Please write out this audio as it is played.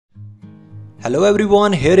Hello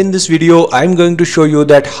everyone, here in this video I'm going to show you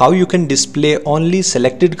that how you can display only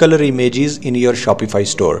selected color images in your Shopify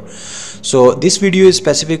store. So this video is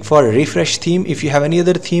specific for refresh theme. If you have any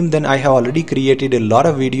other theme, then I have already created a lot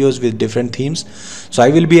of videos with different themes. So I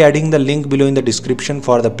will be adding the link below in the description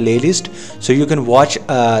for the playlist so you can watch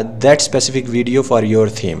that specific video for your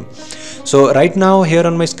theme. So right now here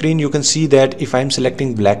on my screen you can see that if I'm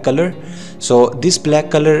selecting black color, so this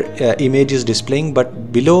black color image is displaying,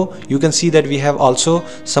 but below you can see that we have also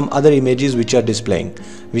some other images which are displaying,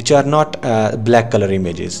 which are not black color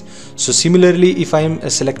images. So similarly, if I am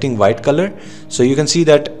selecting white color, so you can see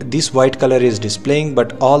that this white color is displaying,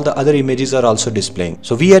 but all the other images are also displaying.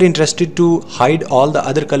 So we are interested to hide all the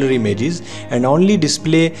other color images and only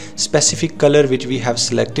display specific color which we have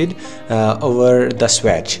selected over the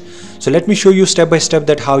swatch. So let me show you step by step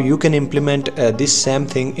that how you can implement this same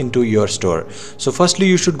thing into your store. So firstly,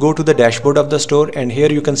 you should go to the dashboard of the store, and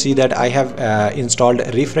here you can see that I have installed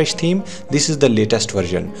refresh theme. This is the latest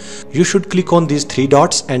version. You should click on these three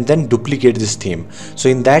dots and then duplicate this theme. So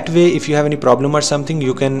in that way, if you have any problem or something,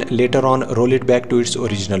 you can later on roll it back to its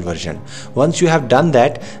original version. Once you have done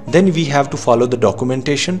that, then we have to follow the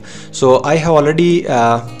documentation. So I have already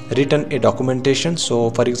written a documentation. So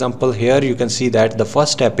for example, here you can see that the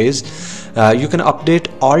first step is you can update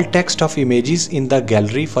all text of images in the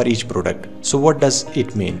gallery for each product. So what does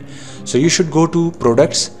it mean? So you should go to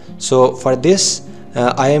products. So for this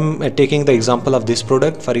I am taking the example of this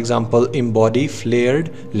product, for example, embody flared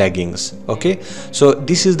leggings. Okay, so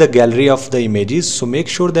this is the gallery of the images. So make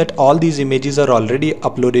sure that all these images are already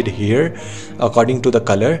uploaded here according to the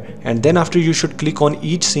color, and then after you should click on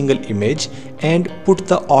each single image and put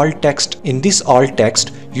the alt text. In this alt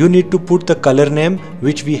text you need to put the color name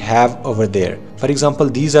which we have over there. For example,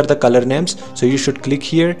 these are the color names, so you should click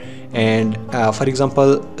here, and for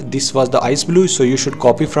example, this was the ice blue, so you should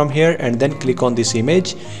copy from here and then click on this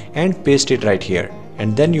image and paste it right here,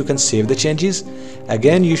 and then you can save the changes.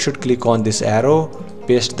 Again, you should click on this arrow,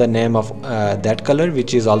 paste the name of that color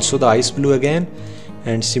which is also the ice blue again,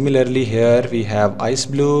 and similarly here we have ice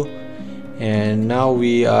blue, and now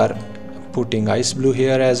we are putting ice blue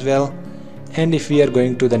here as well. And if we are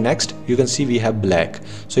going to the next, you can see we have black.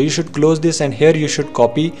 So you should close this, and here you should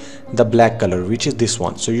copy the black color, which is this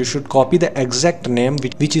one. So you should copy the exact name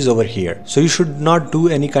which is over here. So you should not do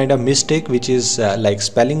any kind of mistake which is like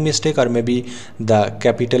spelling mistake or maybe the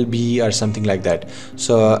capital B or something like that.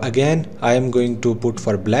 So again, I am going to put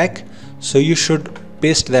for black. So you should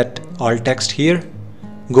paste that alt text here,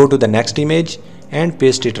 go to the next image and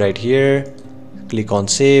paste it right here, click on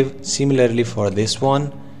save. Similarly for this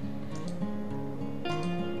one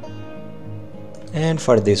and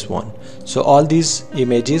for this one. So all these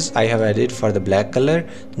images I have added for the black color.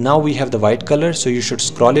 Now we have the white color, so you should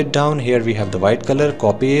scroll it down. Here we have the white color,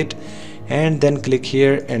 copy it and then click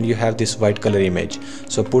here, and you have this white color image.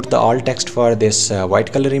 So put the alt text for this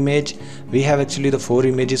white color image. We have actually the 4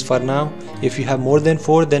 images for now. If you have more than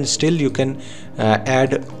 4, then still you can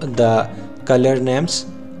add the color names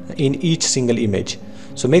in each single image.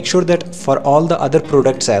 So make sure that for all the other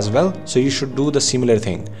products as well, so you should do the similar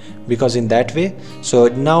thing, because in that way. So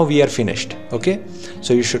now we are finished. Okay,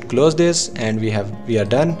 so you should close this, and we are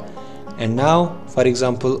done. And now for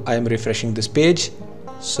example, I am refreshing this page.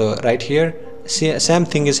 So right here, same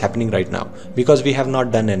thing is happening right now because we have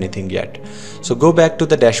not done anything yet. So go back to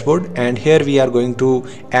the dashboard, and here we are going to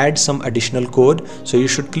add some additional code. So you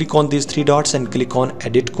should click on these 3 dots and click on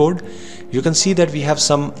edit code. You can see that we have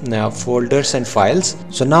some folders and files.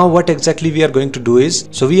 So now what exactly we are going to do is,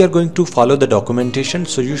 so we are going to follow the documentation.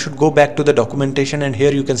 So you should go back to the documentation, and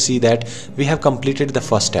here you can see that we have completed the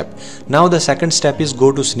first step. Now the second step is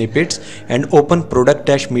go to snippets and open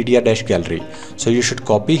product-media-gallery. So you should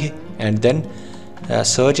copy and then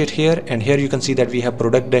search it here, and here you can see that we have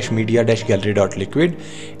product-media-gallery.liquid,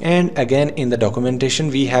 and again in the documentation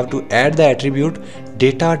we have to add the attribute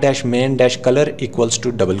data-main-color equals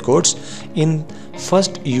to double quotes in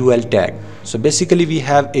first UL tag. So basically we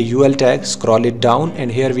have a UL tag, scroll it down, and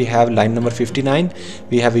here we have line number 59.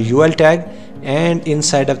 We have a UL tag, and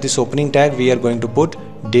inside of this opening tag we are going to put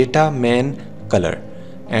data-main-color,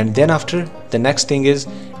 and then after the next thing is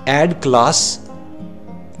add class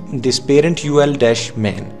this parent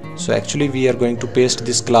ul-main. So actually we are going to paste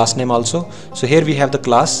this class name also. So here we have the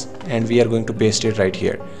class, and we are going to paste it right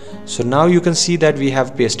here. So now you can see that we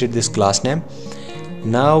have pasted this class name.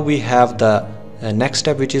 Now we have the next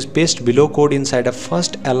step, which is paste below code inside a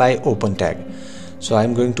first li open tag. So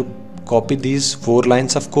I'm going to copy these 4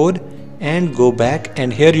 lines of code and go back,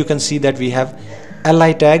 and here you can see that we have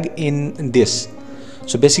li tag in this.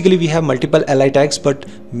 So basically we have multiple li tags, but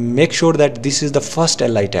make sure that this is the first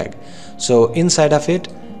li tag. So inside of it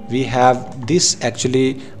we have this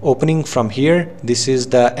actually opening from here. This is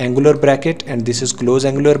the angular bracket and this is close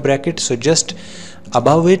angular bracket. So just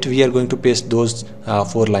above it we are going to paste those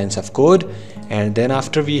 4 lines of code, and then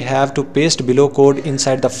after we have to paste below code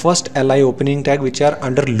inside the first li opening tag which are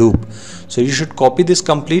under loop. So you should copy this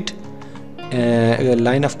complete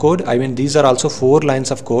line of code. I mean, these are also 4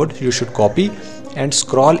 lines of code. You should copy and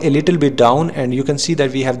scroll a little bit down, and you can see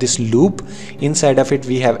that we have this loop. Inside of it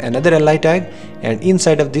we have another li tag, and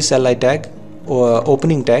inside of this li tag or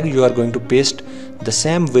opening tag you are going to paste the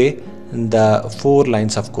same way the 4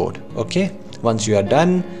 lines of code. Okay, once you are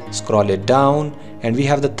done, scroll it down, and we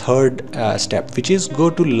have the third step, which is go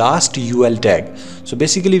to last ul tag. So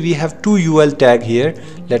basically we have 2 ul tag here.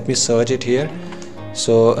 Let me search it here.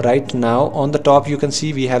 So right now on the top you can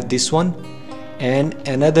see we have this one, and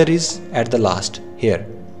another is at the last here.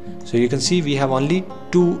 So you can see we have only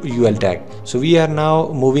 2 ul tag. So we are now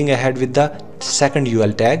moving ahead with the second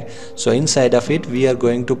ul tag. So inside of it we are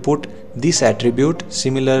going to put this attribute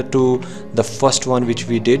similar to the first one which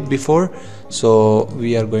we did before. So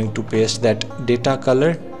we are going to paste that data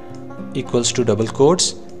color equals to double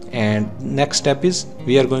quotes, and next step is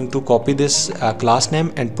we are going to copy this class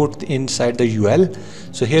name and put inside the ul.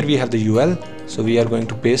 So here we have the ul, so we are going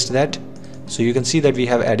to paste that. So you can see that we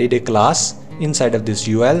have added a class inside of this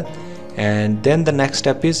ul, and then the next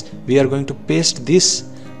step is we are going to paste this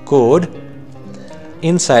code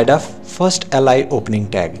inside of first li opening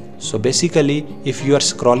tag. So basically if you are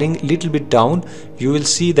scrolling little bit down, you will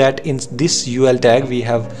see that in this ul tag we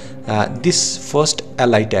have this first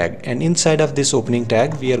li tag, and inside of this opening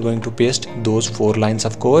tag we are going to paste those 4 lines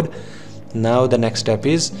of code. Now the next step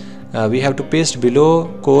is we have to paste below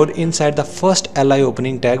code inside the first li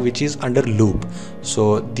opening tag which is under loop.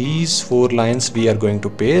 So these 4 lines we are going to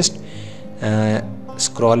paste.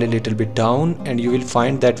 Scroll a little bit down and you will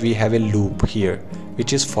find that we have a loop here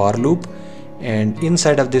which is for loop, and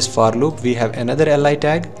inside of this for loop we have another li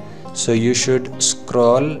tag. So you should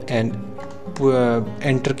scroll and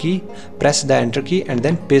press the enter key and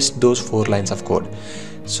then paste those 4 lines of code.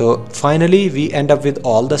 So finally we end up with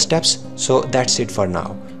all the steps. So that's it for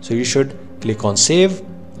now. So you should click on save,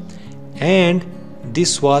 and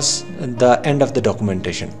this was the end of the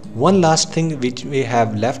documentation. One last thing which we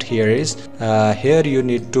have left here is here you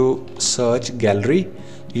need to search gallery.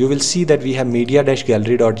 You will see that we have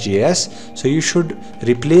media-gallery.js. So you should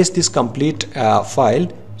replace this complete file.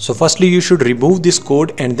 So firstly you should remove this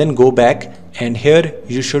code and then go back, and here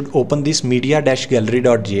you should open this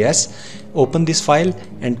media-gallery.js, open this file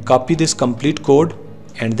and copy this complete code,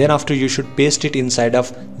 and then after you should paste it inside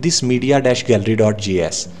of this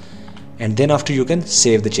media-gallery.js, and then after you can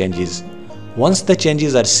save the changes. Once the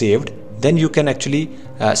changes are saved, then you can actually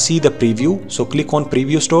see the preview. So click on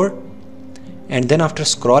preview store, and then after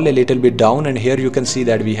scroll a little bit down, and here you can see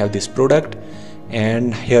that we have this product,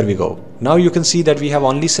 and here we go. Now you can see that we have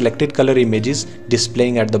only selected color images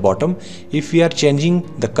displaying at the bottom. If we are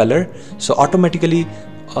changing the color, so automatically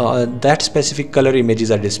that specific color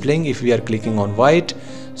images are displaying. If we are clicking on white,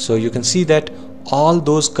 so you can see that all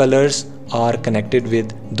those colors are connected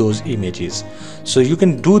with those images. So you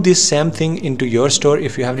can do this same thing into your store.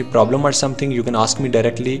 If you have any problem or something, you can ask me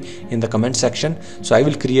directly in the comment section, so I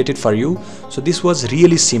will create it for you. So this was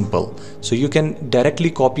really simple. So you can directly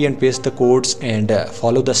copy and paste the codes and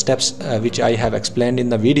follow the steps which I have explained in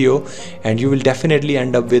the video, and you will definitely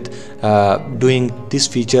end up with doing this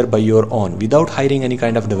feature by your own without hiring any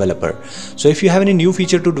kind of developer. So if you have any new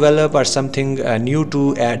feature to develop or something new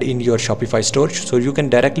to add in your Shopify store, so you can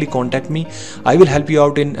directly contact me. I will help you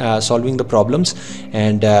out in solving the problems,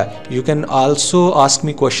 and you can also ask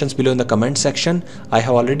me questions below in the comment section. I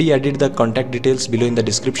have already added the contact details below in the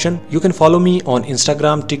description. You can follow me on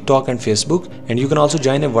Instagram, TikTok and Facebook, and you can also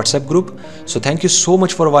join a WhatsApp group. So thank you so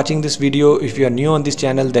much for watching this video. If you are new on this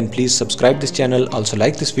channel, then please subscribe this channel, also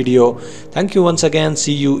like this video. Thank you once again.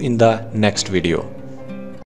 See you in the next video.